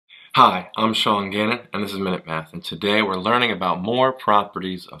Hi, I'm Sean Gannon, and this is Minute Math, and today we're learning about more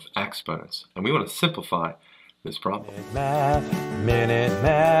properties of exponents, and we want to simplify this problem. Minute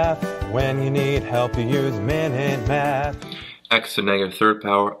Math, when you need help you use Minute Math. X to the negative third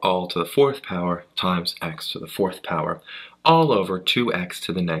power all to the fourth power times x to the fourth power all over 2x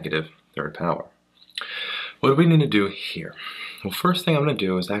to the negative third power. What do we need to do here? Well, first thing I'm going to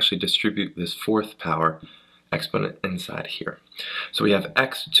do is actually distribute this fourth power exponent inside here. So we have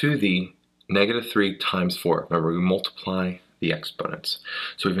x to the negative 3 times 4. Remember, we multiply the exponents.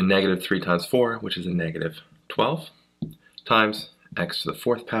 So we have a negative 3 times 4, which is a negative 12, times x to the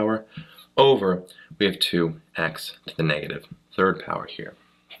fourth power over, we have 2x to the negative third power here.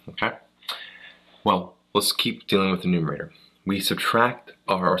 Okay? Well, let's keep dealing with the numerator. We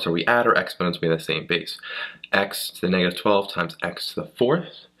we add our exponents, we have the same base. X to the negative 12 times x to the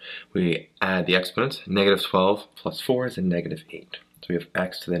fourth. We add the exponents. Negative 12 plus 4 is a negative 8. So we have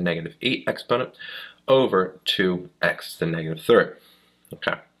x to the negative 8 exponent over 2x to the negative third.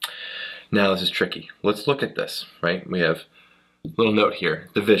 Okay. Now this is tricky. Let's look at this, right? We have a little note here,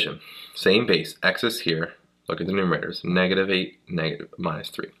 division. Same base, x is here. Look at the numerators, negative 8, minus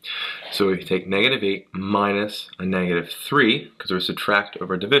 3. So we take negative 8 minus a negative 3, because we're subtract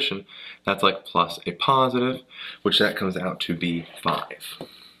over division, that's like plus a positive, which that comes out to be 5.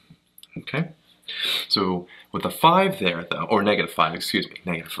 Okay? So with a 5 there, though, or negative 5, excuse me,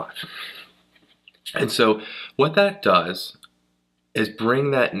 negative 5. And so what that does is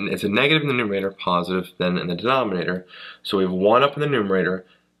bring that in, it's a negative in the numerator, positive then in the denominator. So we have 1 up in the numerator,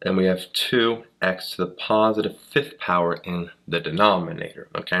 and we have 2x to the positive fifth power in the denominator,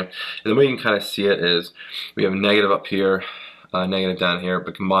 okay? And the way you can kind of see it is we have a negative up here, negative down here,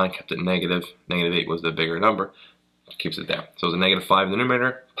 but combined kept it negative. Negative 8 was the bigger number, keeps it there. So it's a negative 5 in the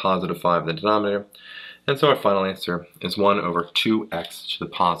numerator, positive 5 in the denominator. And so our final answer is 1 over 2x to the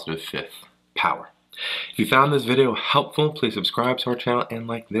positive fifth power. If you found this video helpful, please subscribe to our channel and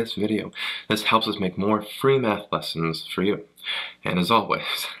like this video. This helps us make more free math lessons for you. And as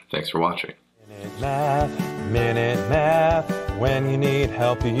always, thanks for watching. Minute Math, when you need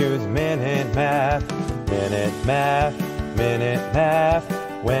help you use Minute Math. Minute Math,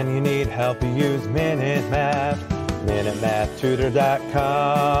 when you need help you use Minute Math.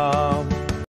 MinuteMathTutor.com